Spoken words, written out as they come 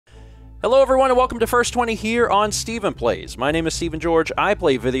Hello everyone and welcome to First20 here on Steven Plays. My name is Steven George, I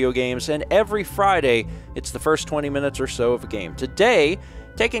play video games, and every Friday it's the first 20 minutes or so of a game. Today,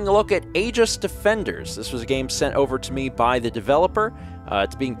 taking a look at Aegis Defenders. This was a game sent over to me by the developer.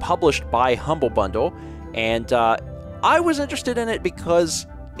 It's being published by Humble Bundle, and I was interested in it because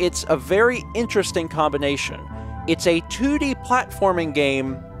it's a very interesting combination. It's a 2D platforming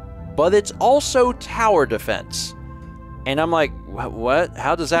game, but it's also tower defense. And I'm like, what?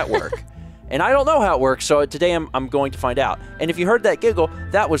 How does that work? And I don't know how it works, so today I'm going to find out. And if you heard that giggle,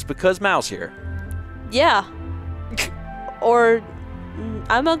 that was because Mal's here. Yeah. Or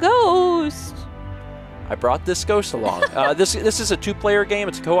I'm a ghost. I brought this ghost along. This is a two-player game.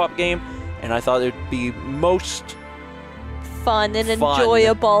 It's a co-op game, and I thought it would be most fun and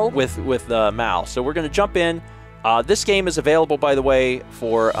enjoyable with Mal. So we're going to jump in. This game is available, by the way,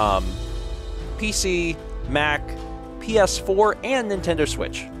 for PC, Mac, PS4, and Nintendo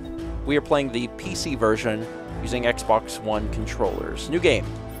Switch. We are playing the PC version using Xbox One controllers. New game.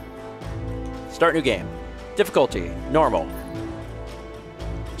 Start new game. Difficulty, normal.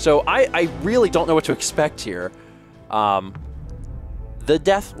 So I really don't know what to expect here. The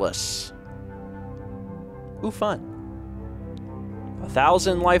Deathless. Ooh, fun.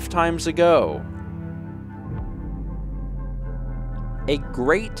 1,000 lifetimes ago. A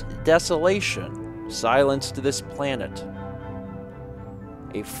great desolation silenced this planet.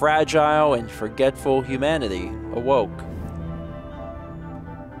 A fragile and forgetful humanity awoke.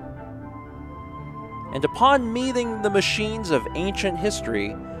 And upon meeting the machines of ancient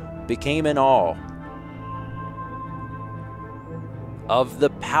history, became in awe of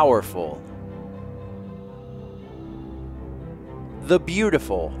the powerful, the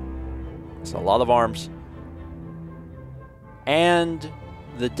beautiful, it's a lot of arms, and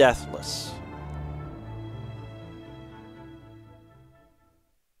the deathless.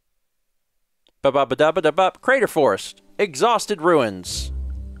 Ba-ba-ba-da-ba-da-ba. Crater Forest. Exhausted ruins.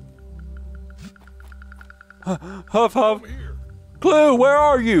 Huff, huff. Clue, where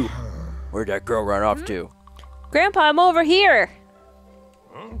are you? Where'd that girl run off to? Grandpa, I'm over here.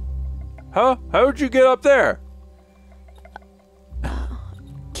 Huh? How'd you get up there?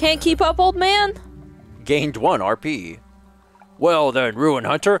 Can't keep up, old man? Gained 1 RP. Well then, Ruin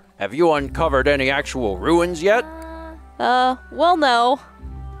Hunter, have you uncovered any actual ruins yet? Well, no.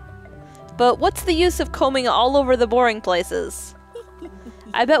 But what's the use of combing all over the boring places?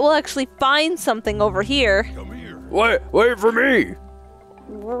 I bet we'll actually find something over here. Come here. Wait for me!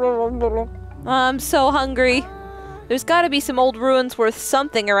 I'm so hungry. There's gotta be some old ruins worth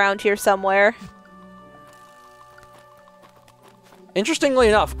something around here somewhere. Interestingly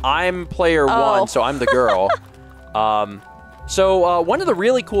enough, I'm player 1, so I'm the girl. So one of the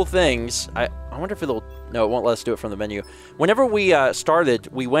really cool things, I wonder if it'll, no, it won't let us do it from the menu. Whenever we started,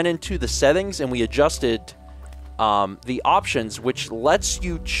 we went into the settings and we adjusted the options, which lets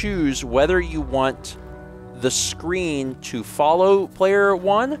you choose whether you want the screen to follow player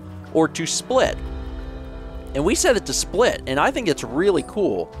 1 or to split. And we set it to split, and I think it's really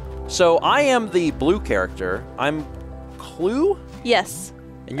cool. So I am the blue character. I'm Clue? Yes.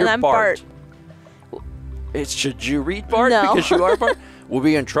 And you're I'm Bart. Should you read Bart No. because you are Bart? We'll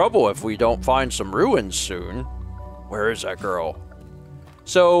be in trouble if we don't find some ruins soon. Where is that girl?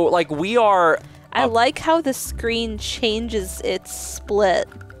 So, like, we are... I like how the screen changes its split.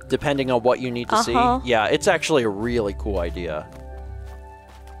 Depending on what you need to see. Yeah, it's actually a really cool idea.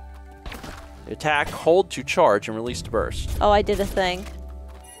 Attack, hold to charge, and release to burst. Oh, I did a thing.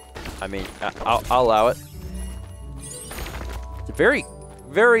 I mean, I'll allow it. It's very,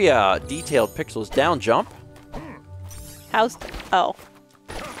 very detailed pixels. Down jump. How's... Oh.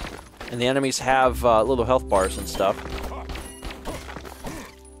 And the enemies have little health bars and stuff.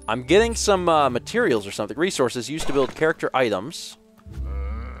 I'm getting some materials or something. Resources used to build character items.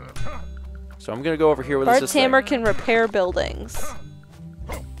 So I'm going to go over here with Bart's hammer can repair buildings.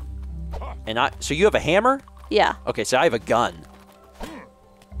 And so you have a hammer? Yeah. Okay, so I have a gun.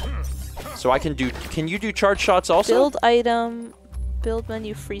 So I can do... Can you do charge shots also? Build item. Build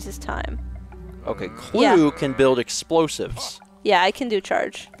menu freezes time. Okay, Clue can build explosives. Yeah, I can do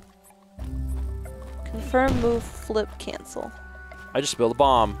charge. Confirm, move, flip, cancel. I just built a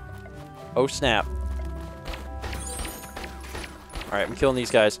bomb. Oh, snap. Alright, I'm killing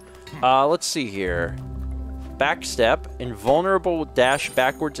these guys. Let's see here. Backstep, invulnerable, dash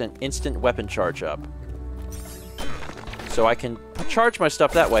backwards, and instant weapon charge up. So I can charge my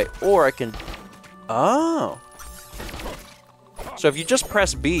stuff that way, or I can... Oh. So if you just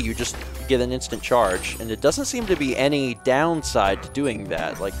press B, you just get an instant charge, and it doesn't seem to be any downside to doing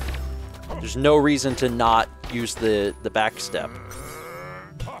that. Like, there's no reason to not use the back step.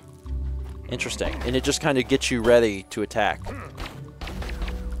 Interesting. And it just kind of gets you ready to attack.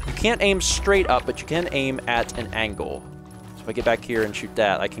 You can't aim straight up, but you can aim at an angle. So if I get back here and shoot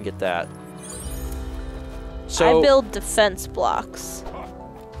that, I can get that. So I build defense blocks.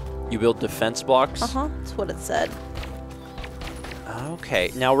 You build defense blocks? Uh-huh, that's what it said.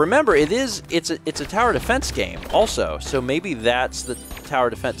 Okay. Now remember, it's a tower defense game also. So maybe that's the tower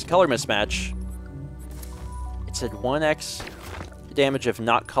defense color mismatch. It said 1x damage if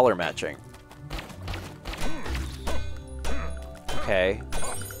not color matching. Okay.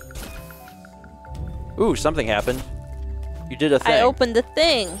 Ooh, something happened. You did a thing. I opened the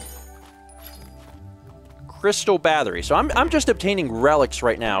thing. Crystal battery. So I'm just obtaining relics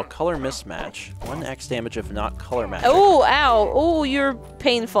right now. Color mismatch. 1x damage if not color matching. Oh, ow. Oh, you're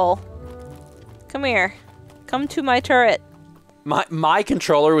painful. Come here. Come to my turret. My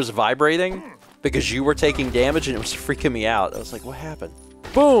controller was vibrating because you were taking damage and it was freaking me out. I was like, what happened?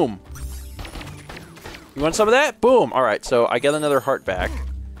 Boom! You want some of that? Boom! Alright, so I get another heart back.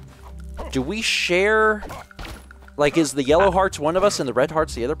 Do we share... Like, is the yellow hearts one of us and the red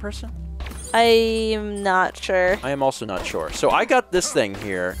hearts the other person? I'm not sure. I am also not sure. So I got this thing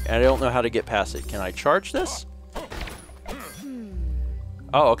here, and I don't know how to get past it. Can I charge this?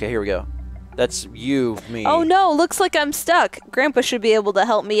 Oh, okay, here we go. That's you, me. Oh no, looks like I'm stuck. Grandpa should be able to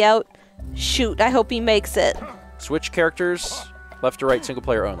help me out. Shoot, I hope he makes it. Switch characters, left to right, single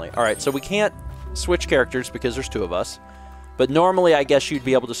player only. Alright, so we can't switch characters because there's two of us. But normally, I guess you'd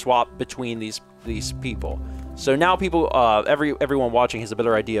be able to swap between these people. So now people, everyone watching has a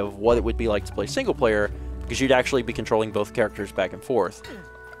better idea of what it would be like to play single player because you'd actually be controlling both characters back and forth.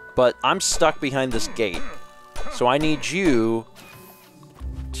 But I'm stuck behind this gate. So I need you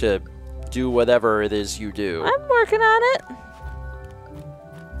to do whatever it is you do. I'm working on it.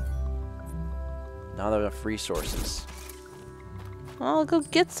 Not enough resources. I'll go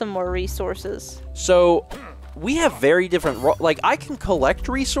get some more resources. So we have very different, like I can collect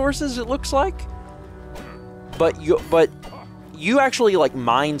resources, it looks like. But you actually like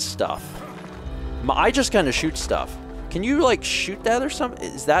mine stuff. I just kind of shoot stuff. Can you like shoot that or something?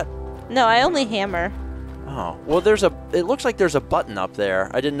 Is that? No, I only hammer. Oh, well it looks like there's a button up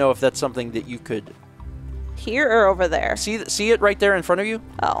there. I didn't know if that's something that you could... Here or over there? See it right there in front of you?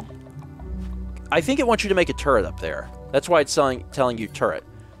 Oh. I think it wants you to make a turret up there. That's why it's telling you turret.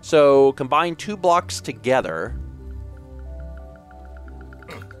 So combine 2 blocks together.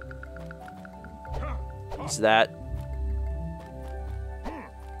 Is that...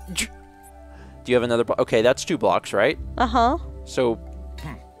 Do you have another... Okay, that's 2 blocks, right? Uh-huh. So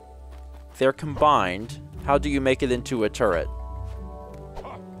they're combined. How do you make it into a turret?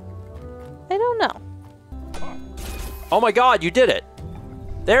 I don't know. Oh my god, you did it!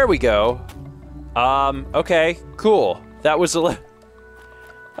 There we go. Okay, cool. That was a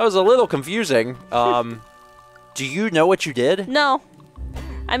little confusing. Do you know what you did? No.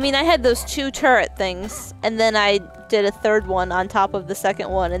 I mean, I had those 2 turret things, and then I did a 3rd one on top of the 2nd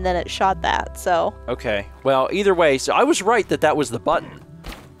one, and then it shot that, so... Okay. Well, either way, so I was right that was the button.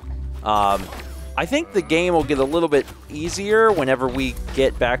 I think the game will get a little bit easier whenever we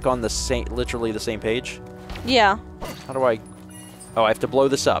get back on the literally the same page. Yeah. How do I... Oh, I have to blow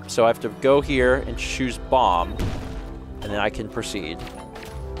this up. So I have to go here and choose bomb, and then I can proceed.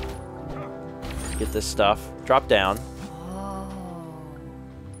 Get this stuff. Drop down.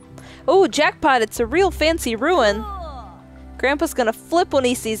 Oh, jackpot, it's a real fancy ruin. Grandpa's gonna flip when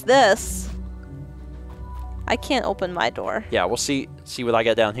he sees this. I can't open my door. Yeah, we'll see what I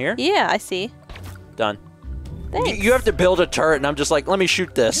got down here. Yeah, I see. Done. Thanks. You have to build a turret, and I'm just like, let me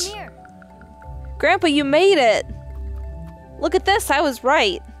shoot this. Grandpa, you made it. Look at this, I was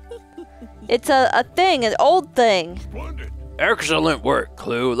right. It's a thing, an old thing. Excellent work,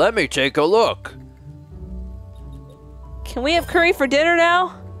 Clue. Let me take a look. Can we have curry for dinner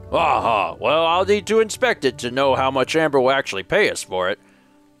now? Aha, well, I'll need to inspect it to know how much Amber will actually pay us for it.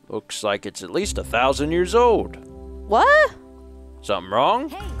 Looks like it's at least 1,000 years old. What? Something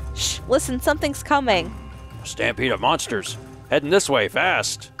wrong? Shh, listen, something's coming. A stampede of monsters. Heading this way,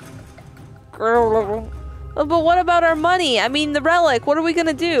 fast. But what about our money? I mean, the relic, what are we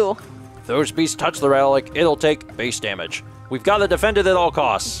gonna do? If those beasts touch the relic, it'll take base damage. We've got to defend it at all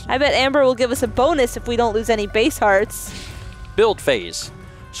costs. I bet Amber will give us a bonus if we don't lose any base hearts. Build phase.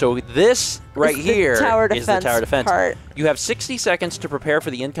 So this right here is the tower defense part. You have 60 seconds to prepare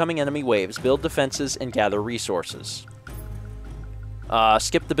for the incoming enemy waves, build defenses, and gather resources.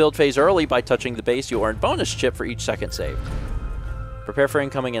 Skip the build phase early by touching the base. You'll earn bonus chip for each second saved. Prepare for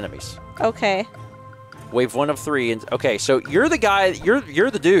incoming enemies. Okay. Wave 1 of 3. And okay, so you're the guy.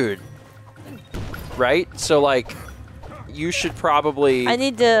 You're the dude, right? So like, you should probably. I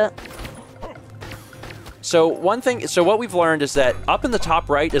need to. So one thing, so what we've learned is that up in the top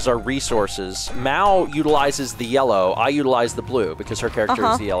right is our resources. Mao utilizes the yellow. I utilize the blue because her character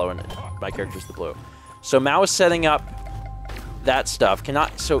is the yellow and my character is the blue. So Mao is setting up that stuff. Can I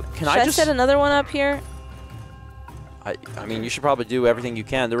just set another one up here? I mean, you should probably do everything you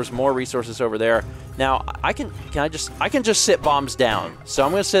can. There was more resources over there. Now I can just sit bombs down. So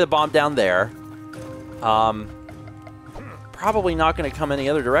I'm going to sit a bomb down there. Probably not going to come any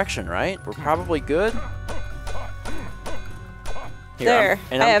other direction, right? We're probably good. Here,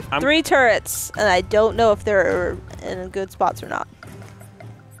 there. I have 3 turrets, and I don't know if they're in good spots or not.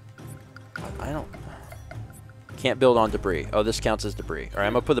 Can't build on debris. Oh, this counts as debris. All right,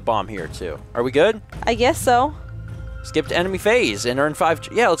 I'm going to put the bomb here, too. Are we good? I guess so. Skip to enemy phase and earn 5...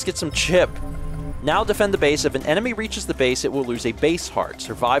 Yeah, let's get some chip. Now defend the base. If an enemy reaches the base, it will lose a base heart.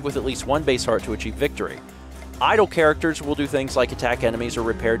 Survive with at least 1 base heart to achieve victory. Idle characters will do things like attack enemies or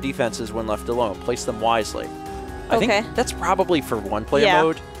repair defenses when left alone. Place them wisely. I think that's probably for one-player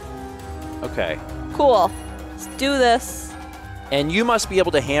mode. Okay. Cool. Let's do this. And you must be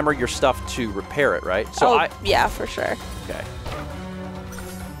able to hammer your stuff to repair it, right? So yeah, for sure. Okay.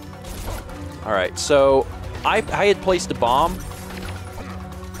 All right, so I had placed a bomb.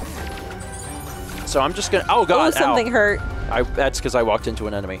 So I'm just going to... Oh, God, something hurt. That's because I walked into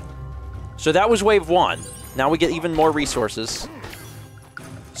an enemy. So that was wave 1. Now we get even more resources.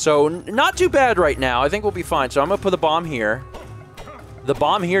 So not too bad right now. I think we'll be fine. So I'm going to put a bomb here. The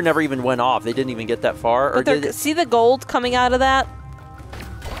bomb here never even went off. They didn't even get that far. Or did it? See the gold coming out of that?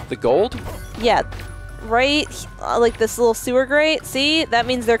 The gold? Yeah. Right, like this little sewer grate. See? That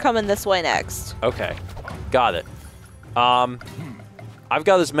means they're coming this way next. Okay. Got it. I've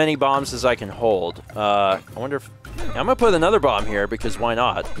got as many bombs as I can hold. I wonder if... I'm going to put another bomb here because why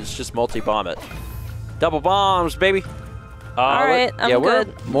not? It's just multi-bomb it. Double bombs, baby. All right, I'm good.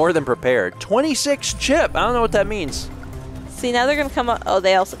 We're more than prepared. 26 chip. I don't know what that means. See, now they're going to come up. Oh,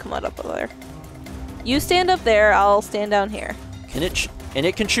 they also come out up over there. You stand up there. I'll stand down here. And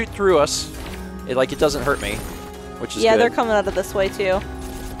it can shoot through us. It doesn't hurt me, which is good. Yeah, they're coming out of this way, too.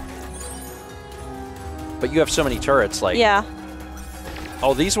 But you have so many turrets, like... Yeah.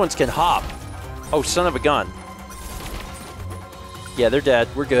 Oh, these ones can hop. Oh, son of a gun. Yeah, they're dead.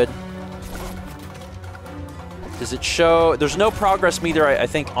 We're good. Does it show... There's no progress meter, I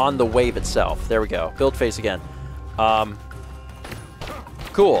think, on the wave itself. There we go. Build phase again.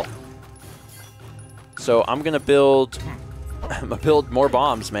 Cool. So I'm going to build... I'm going to build more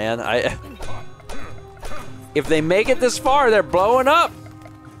bombs, man. If they make it this far, they're blowing up.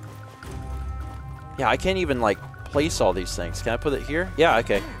 Yeah, I can't even, place all these things. Can I put it here? Yeah,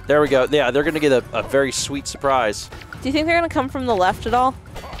 okay. There we go. Yeah, they're going to get a very sweet surprise. Do you think they're going to come from the left at all?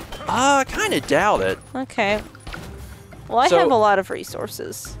 I kind of doubt it. Okay. Well, I have a lot of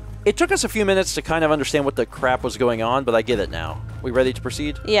resources. It took us a few minutes to kind of understand what the crap was going on, but I get it now. We ready to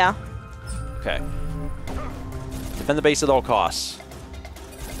proceed? Yeah. Okay. Defend the base at all costs.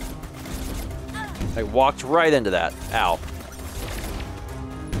 I walked right into that. Ow.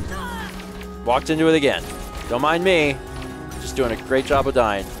 Walked into it again. Don't mind me. Just doing a great job of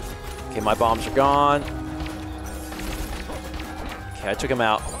dying. Okay, my bombs are gone. Okay, I took him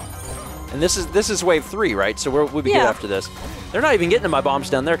out. And this is wave 3, right? So we'll be good after this. They're not even getting to my bombs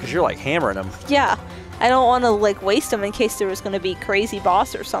down there because you're, hammering them. Yeah. I don't want to, waste them in case there was going to be crazy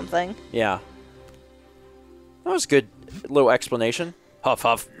boss or something. Yeah. That was a good little explanation. Huff,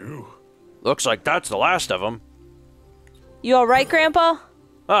 huff. Looks like that's the last of them. You all right, Grandpa?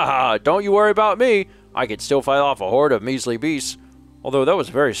 Haha, don't you worry about me. I could still fight off a horde of measly beasts. Although that was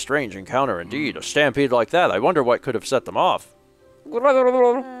a very strange encounter indeed. A stampede like that, I wonder what could have set them off.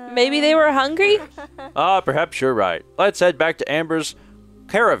 Maybe they were hungry? Perhaps you're right. Let's head back to Amber's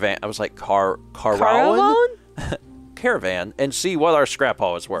caravan. I was like, caravan? Caravan, and see what our scrap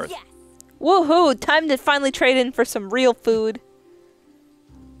haul is worth. Yes. Woohoo! Time to finally trade in for some real food.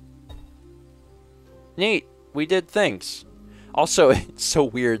 Neat. We did things. Also, it's so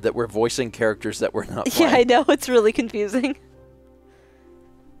weird that we're voicing characters that we're not playing. Yeah, I know. It's really confusing.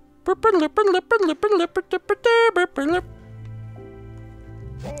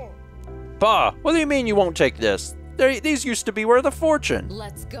 Pa, what do you mean you won't take this? These used to be worth a fortune.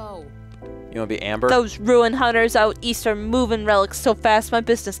 Let's go. You want to be Amber? Those ruin hunters out east are moving relics so fast my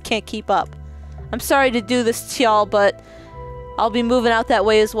business can't keep up. I'm sorry to do this to y'all, but I'll be moving out that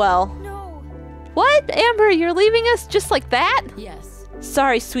way as well. No. What? Amber, you're leaving us just like that? Yes.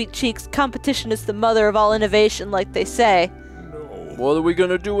 Sorry, sweet cheeks. Competition is the mother of all innovation, like they say. No. What are we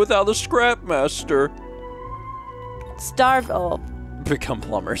gonna do without a scrap master? Starve. Oh. Become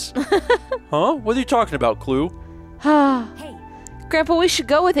plumbers. Huh? What are you talking about, Clue? Hey. Grandpa, we should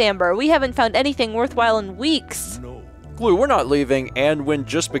go with Amber. We haven't found anything worthwhile in weeks. Clue, we're not leaving, and when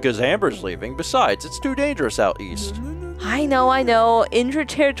just because Amber's leaving. Besides, it's too dangerous out east. I know. Indra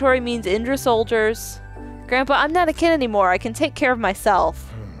territory means Indra soldiers. Grandpa, I'm not a kid anymore. I can take care of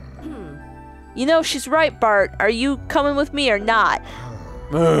myself. You know, she's right, Bart. Are you coming with me or not?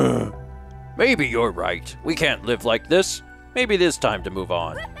 Maybe you're right. We can't live like this. Maybe it is time to move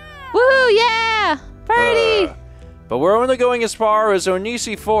on. Woohoo, yeah! Party! But we're only going as far as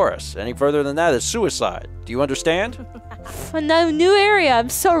Onisi Forest. Any further than that is suicide. Do you understand? A new area. I'm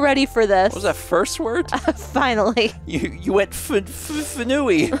so ready for this. What was that first word? Finally. You went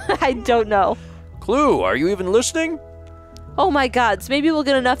fanooey. I don't know. Clue, are you even listening? Oh my gods, maybe we'll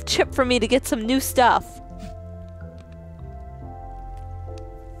get enough chip for me to get some new stuff.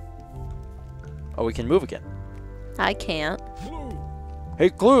 Oh, we can move again. I can't. Hey,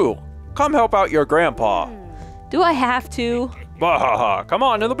 Clue, come help out your grandpa. Do I have to? Bahaha, come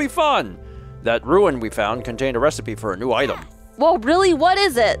on, it'll be fun. That ruin we found contained a recipe for a new item. Well, really, what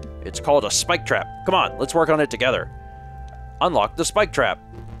is it? It's called a spike trap. Come on, let's work on it together. Unlock the spike trap.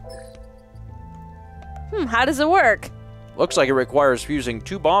 How does it work? Looks like it requires fusing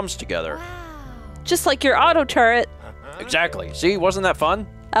 2 bombs together. Just like your auto turret. Exactly. See, wasn't that fun?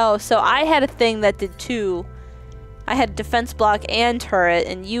 Oh, so I had a thing that did 2. I had defense block and turret,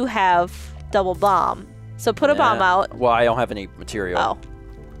 and you have double bomb. So put a bomb out. Well, I don't have any material. Oh.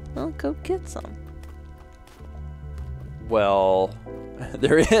 Well, go get some. Well,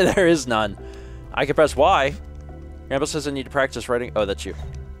 there is none. I can press Y. Grandpa says I need to practice writing. Oh, that's you.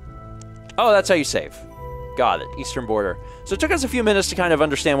 Oh, that's how you save. Got it. Eastern border. So it took us a few minutes to kind of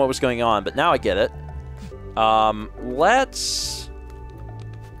understand what was going on, but now I get it. Let's...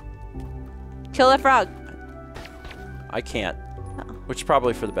 Kill that frog. I can't. Which is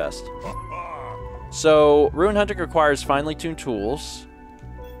probably for the best. So, Ruin Hunting requires finely tuned tools.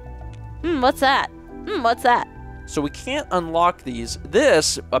 What's that? What's that? So we can't unlock these.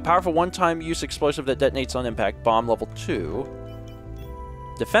 This, a powerful one-time use explosive that detonates on impact, bomb level 2.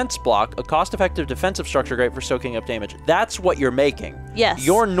 Defense block, a cost-effective defensive structure great for soaking up damage. That's what you're making. Yes.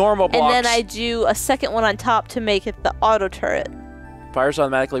 Your normal blocks... And then I do a second one on top to make it the auto turret. Fires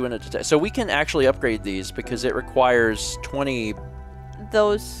automatically when it detects. So we can actually upgrade these because it requires 20...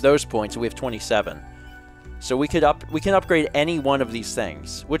 Those points. We have 27. So we can upgrade any one of these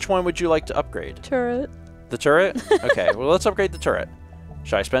things. Which one would you like to upgrade? Turret. The turret? Okay, well, let's upgrade the turret.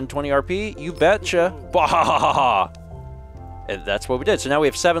 Should I spend 20 RP? You betcha. Bahahaha. And that's what we did. So now we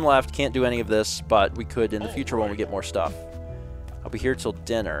have 7 left. Can't do any of this, but we could in the future when we get more stuff. I'll be here till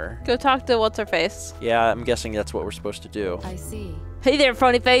dinner. Go talk to what's-her-face. Yeah, I'm guessing that's what we're supposed to do. I see. Hey there,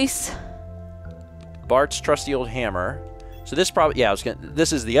 phony face. Bart's trusty old hammer. So this probably... Yeah,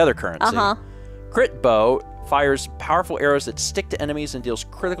 this is the other currency. Uh-huh. Crit bow fires powerful arrows that stick to enemies and deals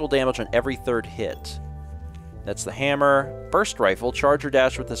critical damage on every 3rd hit. That's the hammer. Burst rifle. Charge or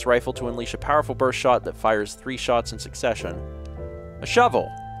dash with this rifle to unleash a powerful burst shot that fires 3 shots in succession. A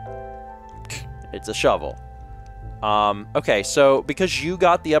shovel. It's a shovel. Okay, so because you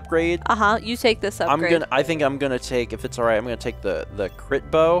got the upgrade... Uh-huh, you take this upgrade. I think I'm gonna take, if it's alright, I'm gonna take the crit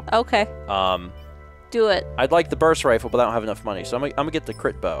bow. Okay. Do it. I'd like the burst rifle, but I don't have enough money, so I'm gonna get the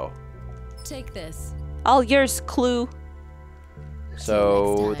crit bow. Take this. All yours, Clue.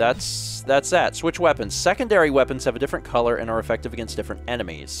 So that's that. Switch weapons. Secondary weapons have a different color and are effective against different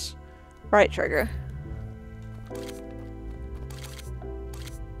enemies. Right trigger.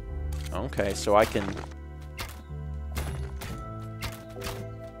 Okay, so I can...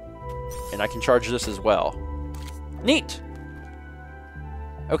 And I can charge this as well. Neat!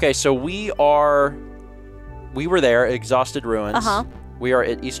 Okay, so we were there at Exhausted Ruins. Uh-huh. We are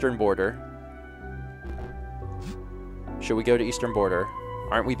at Eastern Border. Should we go to Eastern Border?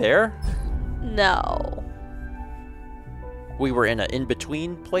 Aren't we there? No. We were in an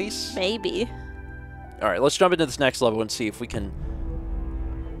in-between place? Maybe. Alright, let's jump into this next level and see if we can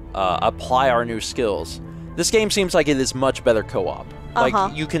apply our new skills. This game seems like it is much better co-op.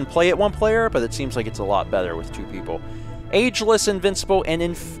 Like, you can play it one player, but it seems like it's a lot better with 2 people. Ageless, invincible, and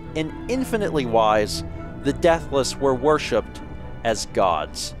infinitely wise, the Deathless were worshipped as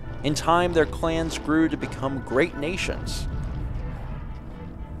gods. In time, their clans grew to become great nations.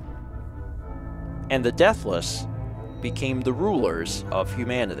 And the Deathless became the rulers of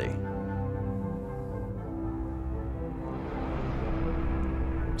humanity.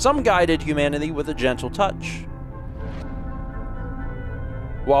 Some guided humanity with a gentle touch,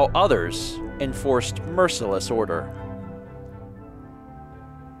 while others enforced merciless order.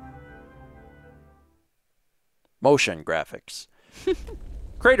 Motion graphics.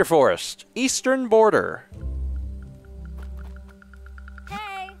 Crater Forest, Eastern Border.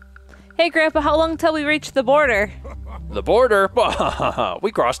 Hey, Grandpa, how long till we reach the border? The border?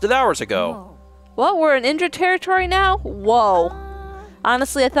 We crossed it hours ago. What, we're in Indra territory now? Whoa.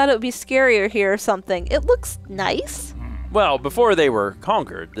 Honestly, I thought it would be scarier here or something. It looks nice. Well, before they were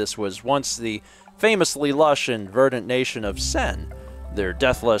conquered, this was once the famously lush and verdant nation of Sen. Their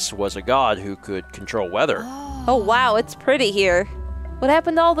Deathless was a god who could control weather. Oh, wow, it's pretty here. What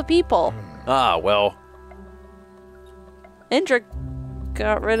happened to all the people? Ah, well, Indra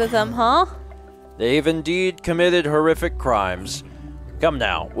got rid of them, huh? they've indeed committed horrific crimes. Come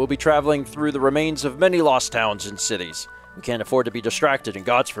now, we'll be traveling through the remains of many lost towns and cities. We can't afford to be distracted, and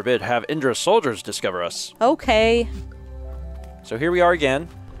gods forbid have Indra's soldiers discover us. Okay. So here we are again.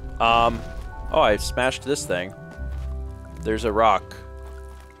 Oh, I smashed this thing. There's a rock.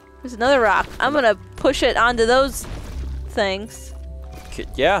 There's another rock. I'm gonna push it onto those things.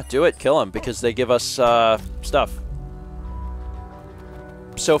 Yeah, do it. Kill them, because they give us stuff.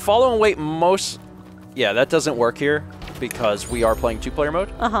 So follow and wait most... Yeah, that doesn't work here, because we are playing two-player mode.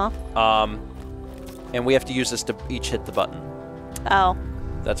 Uh-huh. And we have to use this to each hit the button. Oh.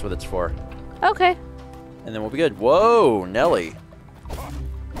 That's what it's for. Okay. And then we'll be good. Whoa, Nelly.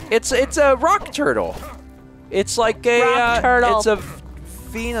 It's a rock turtle. It's like a... Rock turtle. It's a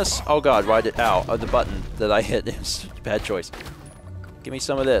Venus... Oh, God, why did... Ow, the button that I hit is a bad choice. Give me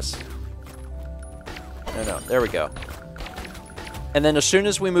some of this. No, there we go. And then as soon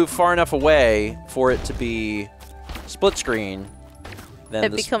as we move far enough away for it to be split screen, then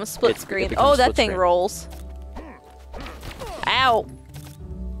It becomes split screen. becomes Oh, that split thing screen. rolls. Ow.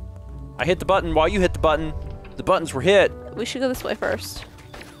 I hit the button while you hit the button. The buttons were hit. We should go this way first.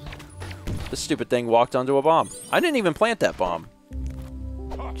 This stupid thing walked onto a bomb. I didn't even plant that bomb.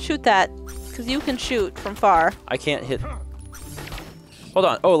 Shoot that, because you can shoot from far. I can't hit... Hold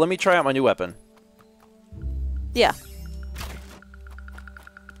on. Oh, let me try out my new weapon. Yeah.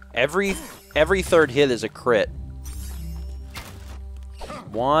 Every third hit is a crit.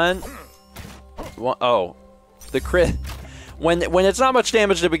 One. Oh, the crit. When it's not much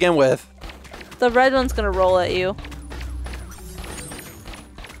damage to begin with. The red one's gonna roll at you.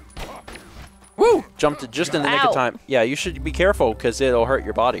 Woo! Jumped it just in the nick Ow. of time. Yeah, you should be careful because it'll hurt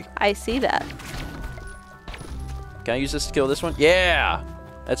your body. I see that. Can I use this to kill this one? Yeah!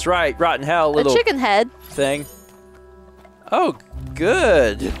 That's right, rotten hell, A little chicken head. thing. Oh,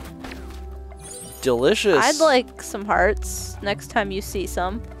 good. Delicious. I'd like some hearts next time you see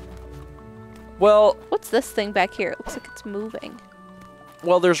some. Well, What's this thing back here? It looks like it's moving.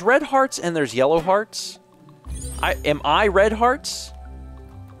 well, there's red hearts and there's yellow hearts. Am I red hearts?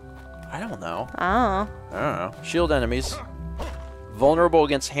 I don't know. Oh. I don't know. Shield enemies. Vulnerable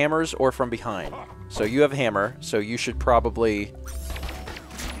against hammers or from behind. So you have hammer, so you should probably...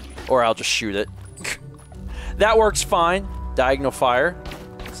 Or I'll just shoot it. That works fine. Diagonal fire.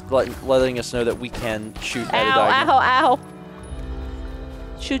 It's letting us know that we can shoot at a diagonal. Ow,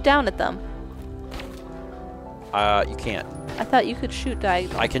 ow. Shoot down at them. You can't. I thought you could shoot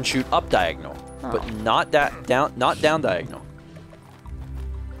diagonal. I can shoot up diagonal, Oh. but not down diagonal.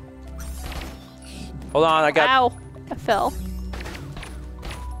 Hold on, I got... Ow. I fell.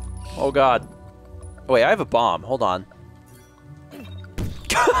 Oh, God. Oh, wait, I have a bomb. Hold on.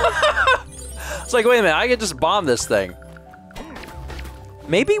 It's like, wait a minute, I can just bomb this thing.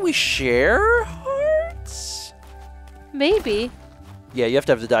 Maybe we share hearts? Maybe. Yeah, you have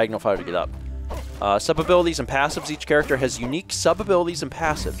to have the diagonal fire to get up. Sub-abilities and passives. Each character has unique sub-abilities and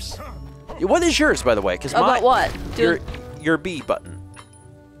passives. What is yours, by the way? Because About what? your B button.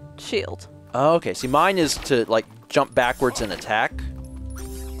 Shield. Oh, okay. See, mine is to, like, jump backwards and attack.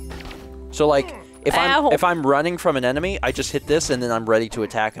 So, like, if I'm running from an enemy, I just hit this, and then I'm ready to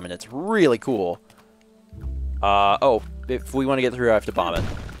attack him, and it's really cool. Oh, if we want to get through, I have to bomb it.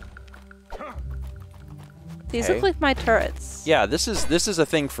 These Okay. look like my turrets. Yeah, this is a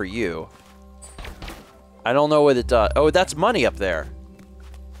thing for you. I don't know what it does. Oh, that's money up there.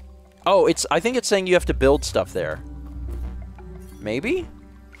 Oh, I think it's saying you have to build stuff there. Maybe?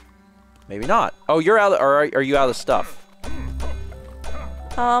 Maybe not. Oh, you're out. Or are you out of stuff?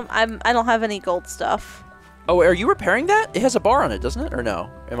 I don't have any gold stuff. Oh, are you repairing that? It has a bar on it, doesn't it? Or no?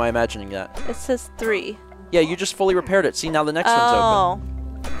 Am I imagining that? It says 3. Yeah, you just fully repaired it. See, now the next one's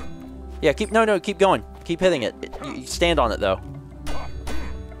open. Yeah, keep going. Keep hitting it. You stand on it though.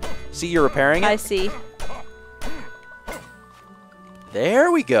 See, you're repairing it. I see.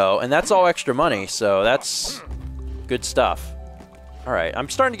 There we go, and that's all extra money, so that's good stuff. All right, I'm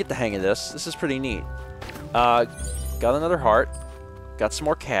starting to get the hang of this. This is pretty neat. Got another heart. Got some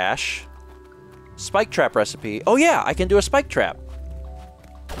more cash. Spike trap recipe. Oh yeah, I can do a spike trap.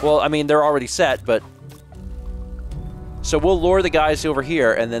 Well, I mean, they're already set, but... So we'll lure the guys over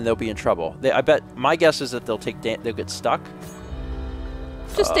here, and then they'll be in trouble. I bet my guess is that they'll get stuck.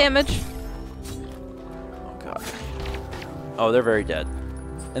 Just damage. Oh god. Oh, they're very dead.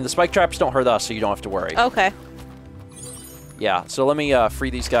 And the spike traps don't hurt us, so you don't have to worry. Okay. Yeah. So let me free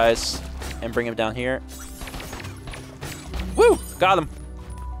these guys and bring them down here. Woo! Got him.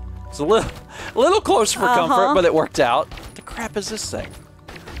 It's a little close for comfort, but it worked out. What the crap is this thing?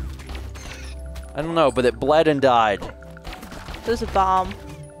 I don't know, but it bled and died. There's a bomb.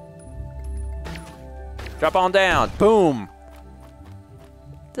 Drop on down. Boom.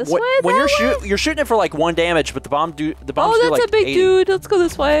 This way? When that way? you're shooting it for like 1 damage, but the bombs do that's like a big 80. dude. Let's go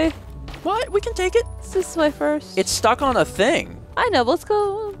this way. What? We can take it. It's this way first. It's stuck on a thing. I know, but let's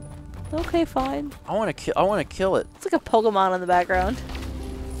go. Okay, fine. I want to kill it. It's like a Pokemon in the background.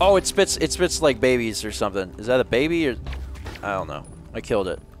 Oh, it spits like babies or something. Is that a baby or I don't know. I killed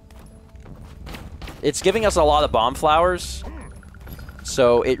it. It's giving us a lot of bomb flowers.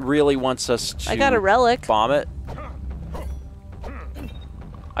 So it really wants us to I got a relic. Bomb it.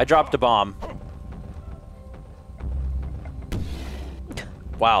 I dropped a bomb.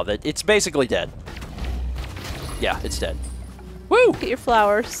 Wow, it's basically dead. Yeah, it's dead. Woo! Get your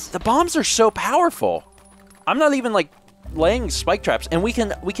flowers. The bombs are so powerful. I'm not even like laying spike traps, and we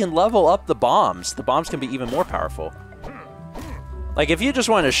can level up the bombs. The bombs can be even more powerful. Like if you just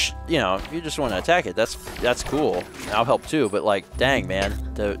want to, if you just want to attack it, that's cool. I'll help too. But like, dang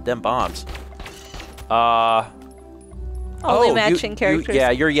man, them bombs. Only matching characters. Yeah,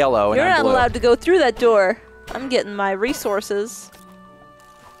 you're yellow. You're and I'm not blue. allowed to go through that door. I'm getting my resources.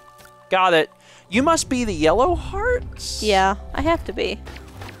 Got it. You must be the yellow hearts. Yeah, I have to be.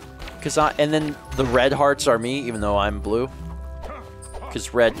 And then the red hearts are me, even though I'm blue.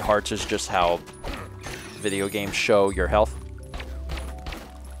 Because red hearts is just how video games show your health.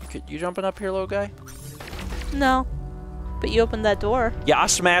 You jumping up here, little guy? No, but you opened that door. Yeah, I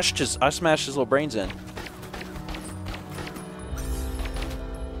smashed his little brains in.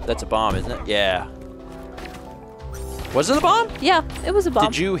 That's a bomb, isn't it? Yeah. Was it a bomb? Yeah, it was a bomb.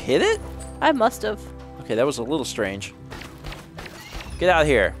 Did you hit it? I must have. Okay, that was a little strange. Get out of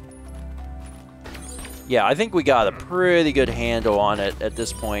here. Yeah, I think we got a pretty good handle on it at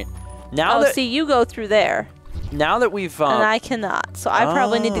this point. Now see, you go through there. Now that we've... and I cannot, so I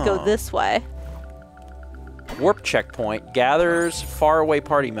probably need to go this way. Warp checkpoint. Gathers faraway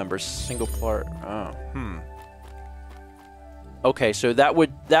party members. Single player... Okay, so that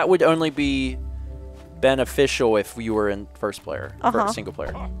would only be beneficial if you were in first player. Single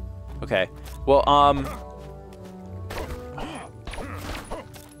player. Okay. Well,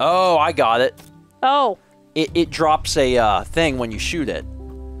 Oh, I got it. Oh. It drops a thing when you shoot it.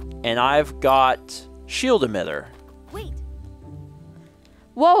 And I've got shield emitter. Wait.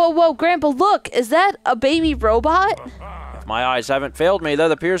 Whoa, Grandpa, look! Is that a baby robot? If my eyes haven't failed me,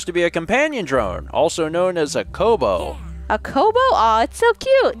 that appears to be a companion drone, also known as a Kobo. A Kobo? Aw, it's so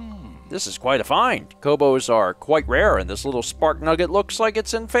cute. This is quite a find. Kobos are quite rare, and this little spark nugget looks like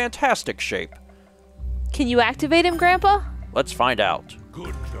it's in fantastic shape. Can you activate him, Grandpa? Let's find out.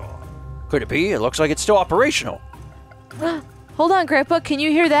 Good job. Could it be? It looks like it's still operational. Hold on, Grandpa. Can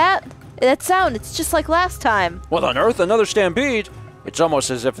you hear that? That sound, it's just like last time. What on earth? Another stampede? It's almost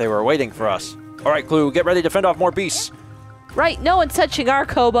as if they were waiting for us. All right, Clue, get ready to fend off more beasts. Right, no one's touching our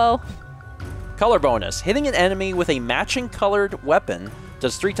Kobo. Color bonus. Hitting an enemy with a matching colored weapon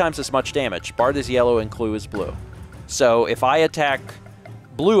does 3 times as much damage. Bart is yellow and Clue is blue. So if I attack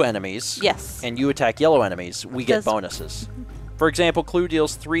blue enemies and you attack yellow enemies, we get bonuses. For example, Clue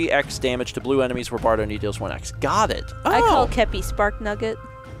deals 3x damage to blue enemies where Bart only deals 1x. Got it. Oh. I call Kepi Spark Nugget.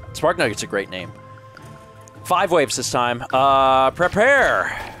 Spark Nugget's a great name. 5 waves this time.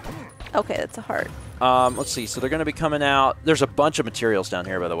 Prepare. Okay, that's a heart. Let's see. So they're going to be coming out. There's a bunch of materials down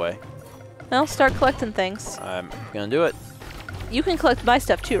here, by the way. Well, start collecting things. I'm going to do it. You can collect my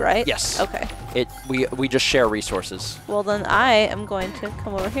stuff too, right? Yes. Okay. We just share resources. Well, then I am going to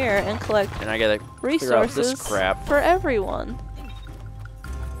come over here and collect and I gotta resources this crap. for everyone.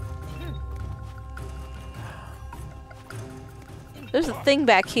 There's a thing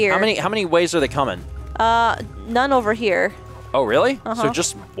back here. How many ways are they coming? None over here. Oh, really? So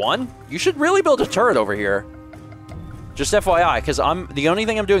just one? You should really build a turret over here. Just FYI, because the only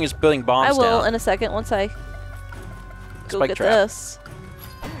thing I'm doing is building bombs down. I will down. in a second once I go Spike get trap. this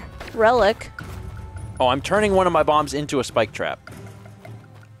relic. Oh, I'm turning one of my bombs into a spike trap.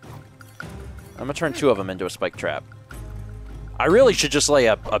 I'm gonna turn 2 of them into a spike trap. I really should just lay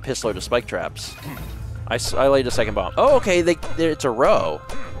a piss load of spike traps. I laid a second bomb. Oh, okay, it's a row.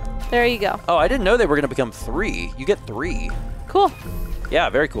 There you go. Oh, I didn't know they were gonna become 3. You get 3. Cool. Yeah,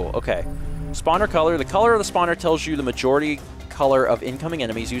 very cool. Okay. Spawner color. The color of the spawner tells you the majority color of incoming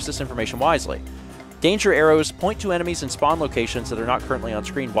enemies. Use this information wisely. Danger arrows point to enemies and spawn locations that are not currently on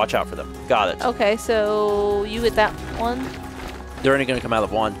screen. Watch out for them. Got it. Okay, so you hit that one. They're only going to come out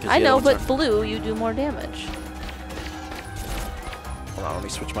of one. I know, but blue, you do more damage. Hold on, let me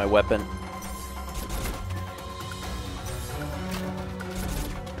switch my weapon.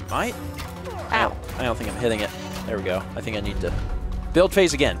 Might? Ow. I don't think I'm hitting it. There we go. I think I need to build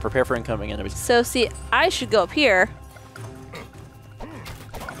phase again. Prepare for incoming enemies. So see, I should go up here.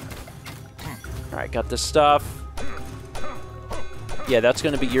 All right, got this stuff. Yeah, that's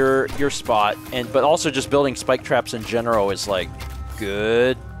going to be your spot, but also just building spike traps in general is like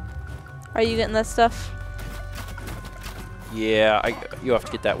good. Are you getting that stuff? Yeah, you have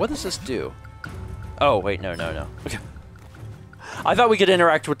to get that. What does this do? Oh wait, no. Okay. I thought we could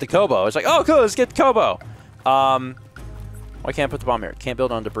interact with the Kobo. It's like, oh cool, let's get the Kobo. Why can't I put the bomb here? Can't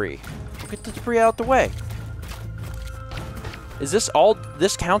build on debris. Get the debris out the way. Is this all?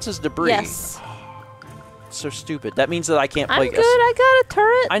 This counts as debris? Yes. So stupid. That means that I can't play. I'm good. I got a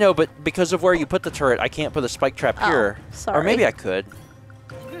turret. I know, but because of where you put the turret, I can't put a spike trap here. Sorry. Or maybe I could.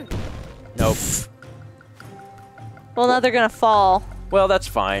 Nope. Well, now they're gonna fall. Well, that's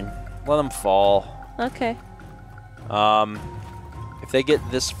fine. Let them fall. Okay. If they get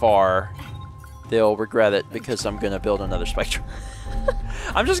this far, they'll regret it because I'm gonna build another spike trap.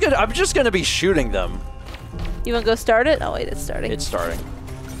 I'm just gonna be shooting them. You wanna go start it? Oh wait, it's starting. It's starting.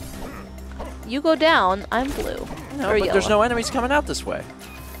 You go down. I'm blue. No, or but yellow. there's no enemies coming out this way.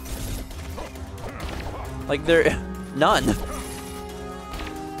 Like none.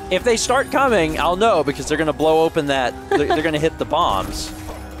 If they start coming, I'll know because they're gonna blow open that. They're gonna hit the bombs.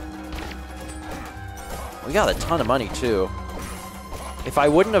 We got a ton of money too. If I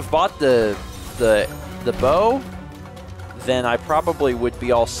wouldn't have bought the bow, then I probably would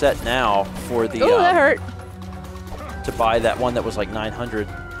be all set now for the. Oh, that hurt. To buy that one that was like 900.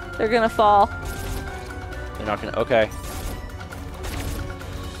 They're gonna fall. They're not gonna. Okay.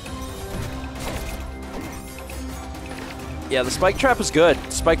 Yeah, the spike trap is good.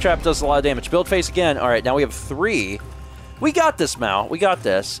 Spike trap does a lot of damage. Build phase again. All right, now we have 3. We got this, Mal. We got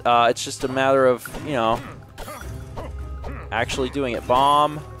this. It's just a matter of, you know, actually doing it.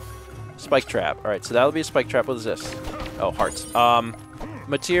 Bomb, spike trap. All right, so that'll be a spike trap. What is this? Oh, hearts.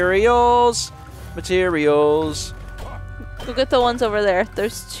 Materials. Materials. Go get the ones over there.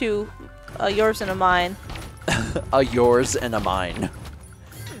 There's 2, yours and a mine. A yours and a mine.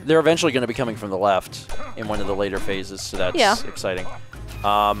 They're eventually going to be coming from the left in one of the later phases, so that's exciting.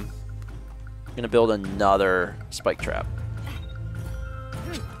 I'm going to build another spike trap.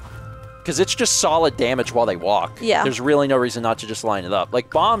 Because it's just solid damage while they walk. Yeah. There's really no reason not to just line it up. Like,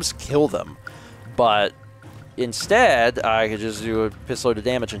 bombs kill them, but instead, I could just do a piss load of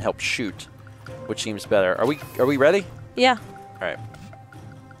damage and help shoot, which seems better. Are we ready? Yeah. All right.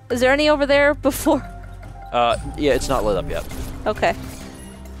 Is there any over there before? Yeah, it's not lit up yet. Okay.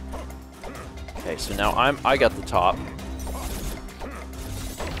 Okay, so now I got the top.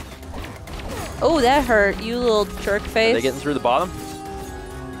 Oh, that hurt. You little jerk face. Are they getting through the bottom?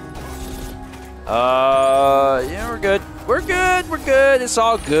 Yeah, we're good. We're good. We're good. It's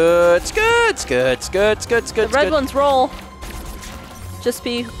all good. It's good. It's good. It's good. It's good. It's good. The red ones roll. Just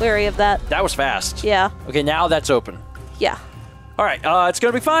be wary of that. That was fast. Yeah. Okay, now that's open. Yeah. All right. It's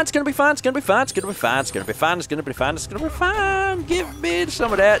gonna be fine. It's gonna be fine. It's gonna be fine. It's gonna be fine. It's gonna be fine. It's gonna be fine. It's gonna be fine. Give me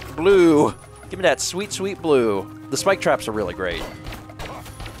some of that blue. Give me that sweet, sweet blue. The spike traps are really great.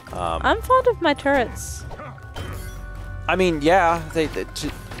 I'm fond of my turrets. I mean, yeah,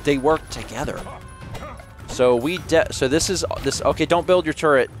 they work together. So this is this. Okay, don't build your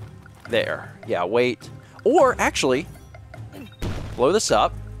turret there. Yeah, wait. Or actually, blow this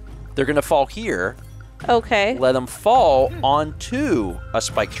up. They're gonna fall here. Okay. Let them fall onto a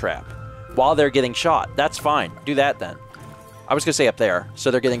spike trap while they're getting shot. That's fine. Do that then. I was gonna say up there,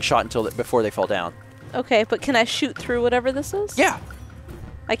 so they're getting shot before they fall down. Okay, but can I shoot through whatever this is? Yeah.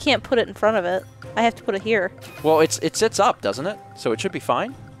 I can't put it in front of it. I have to put it here. Well, it sits up, doesn't it? So it should be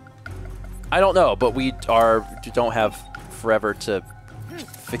fine. I don't know, but we don't have forever to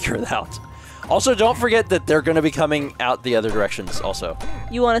figure it out. Also, don't forget that they're going to be coming out the other directions also.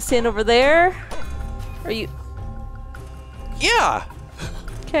 You want to stand over there? Are you... Yeah.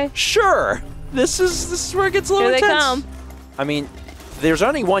 Okay. Sure. This is where it gets a little intense. Here they come. I mean, there's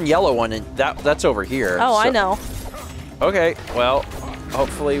only one yellow one, and that's over here. Oh, so. I know. Okay, well,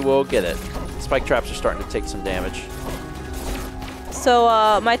 hopefully we'll get it. Spike traps are starting to take some damage.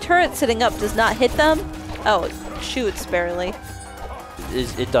 So, my turret sitting up does not hit them? Oh, it shoots barely.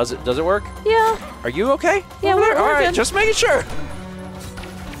 Does it work? Yeah. Are you okay? Yeah, we're all right, good. just making sure.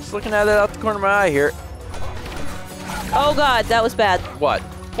 Just looking at it out the corner of my eye here. Oh god, that was bad. What?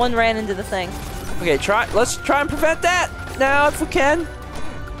 One ran into the thing. Okay, let's try and prevent that now if we can.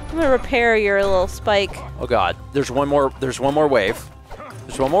 I'm gonna repair your little spike. Oh god, there's one more wave. There's one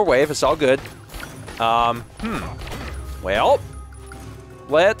more wave, it's all good. Well,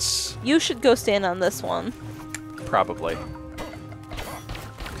 let's... You should go stand on this one. Probably.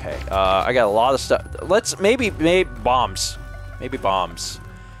 Okay, I got a lot of stuff. Let's maybe bombs. Maybe bombs.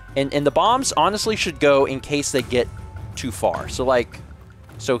 And the bombs honestly should go in case they get too far. So like,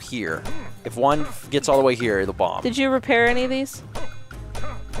 so here. If one gets all the way here, it'll bomb. Did you repair any of these?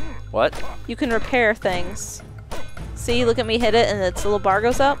 What? You can repair things. See, look at me hit it and its little bar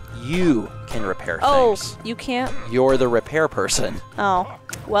goes up. You can repair Oh, things. you can't? You're the repair person. Oh.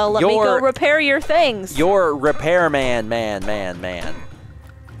 Well, let me go repair your things. You're repairman, man.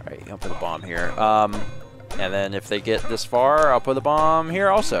 Alright, I'll put a bomb here. And then if they get this far, I'll put a bomb here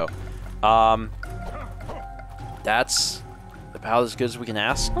also. That's about as good as we can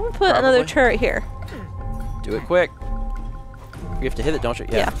ask. I'm gonna put another turret here. Do it quick. You have to hit it, don't you?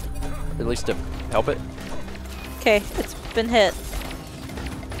 Yeah. At least to help it. Okay, it's been hit.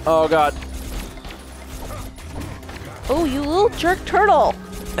 Oh god. Oh, you little jerk turtle.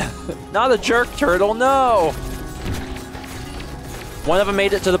 Not a jerk turtle, no! One of them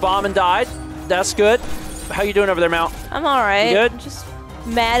made it to the bomb and died. That's good. How you doing over there, Mal? I'm alright. You good? I'm just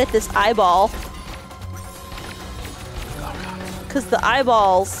mad at this eyeball. Because the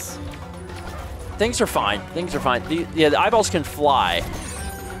eyeballs... Things are fine. Things are fine. The eyeballs can fly.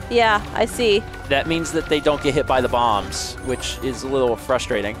 Yeah, I see. That means that they don't get hit by the bombs, which is a little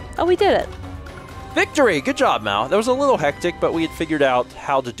frustrating. Oh, we did it. Victory! Good job, Mal. That was a little hectic, but we had figured out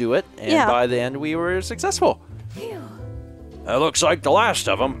how to do it, and by the end we were successful. That looks like the last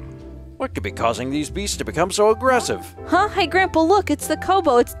of them. What could be causing these beasts to become so aggressive? Huh? Hey, Grandpa, look, it's the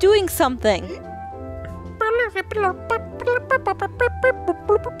Kobo. It's doing something.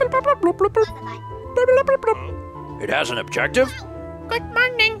 It has an objective? Good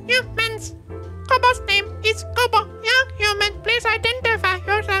morning, humans. Kobo's name is Kobo. Young human, please identify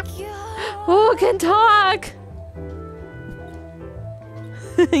yourself. Oh, can talk.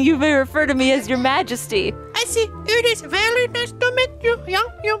 You may refer to me as Your Majesty. I see. It is very nice to meet you,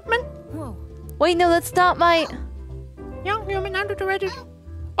 young human. Wait, no, that's not my... Young human, under the register.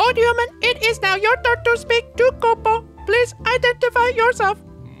 Old human, it is now your turn to speak to Kobo. Please identify yourself.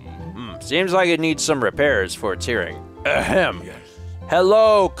 Seems like it needs some repairs for its hearing. Ahem.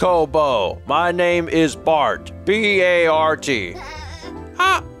 Hello, Kobo. My name is Bart. B-A-R-T.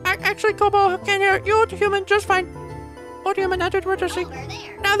 Actually, Kobo can hear you, old human, just fine. Old human, under the register.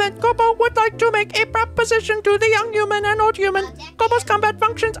 Now then, Kobo would like to make a proposition to the young human and old human. Kobo's combat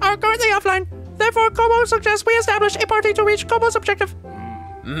functions are currently offline. Therefore, Kobo suggests we establish a party to reach Kobo's objective.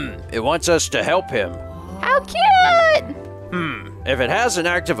 It wants us to help him. How cute! If it has an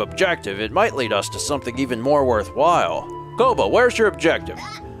active objective, it might lead us to something even more worthwhile. Kobo, where's your objective?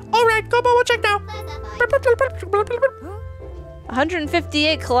 All right, Kobo, we'll check now.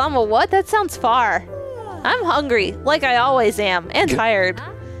 158 kilometer, what? That sounds far. I'm hungry, like I always am, and tired.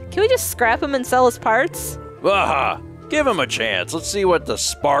 Can we just scrap him and sell his parts? Aha! Give him a chance. Let's see what the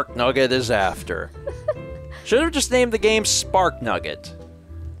Spark Nugget is after. Should have just named the game Spark Nugget.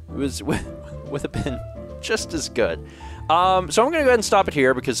 It would have been just as good. So I'm going to go ahead and stop it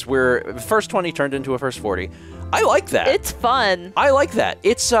here because First 20 turned into a First 40. I like that. It's fun. I like that.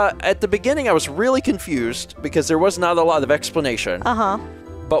 It's, at the beginning I was really confused because there was not a lot of explanation. Uh-huh.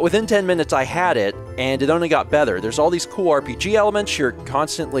 But within 10 minutes I had it, and it only got better. There's all these cool RPG elements. You're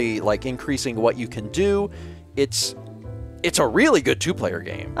constantly, like, increasing what you can do. It's a really good two-player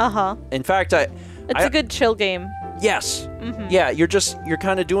game. Uh-huh. In fact, it's a good chill game. Yes. Yeah, you're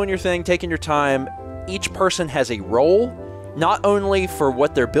kind of doing your thing, taking your time. Each person has a role, not only for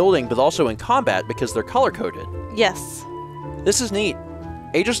what they're building, but also in combat because they're color-coded. Yes. This is neat.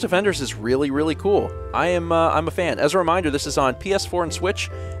 Aegis Defenders is really, really cool. I'm a fan. As a reminder, this is on PS4 and Switch,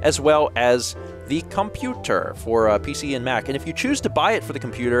 as well as the computer for PC and Mac. And if you choose to buy it for the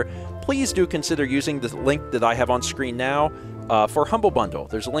computer, please do consider using the link that I have on screen now for Humble Bundle.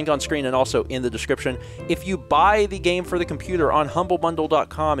 There's a link on screen and also in the description. If you buy the game for the computer on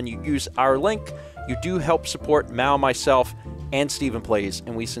humblebundle.com and you use our link, you do help support Mal, myself, and Stephen Plays,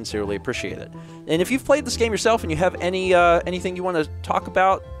 and we sincerely appreciate it. And if you've played this game yourself and you have anything you want to talk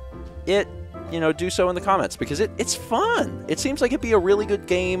about it, do so in the comments because it's fun. It seems like it'd be a really good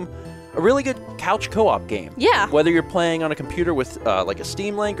game, a really good couch co-op game. Yeah. Whether you're playing on a computer with like a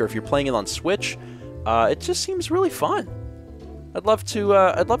Steam Link or if you're playing it on Switch, it just seems really fun. I'd love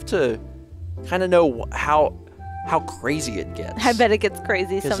to kind of know how how crazy it gets. I bet it gets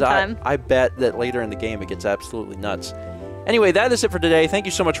crazy 'Cause sometime. I bet that later in the game it gets absolutely nuts. Anyway, that is it for today. Thank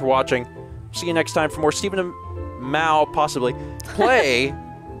you so much for watching. See you next time for more Stephen and Mao, possibly, play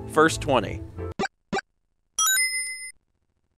First 20.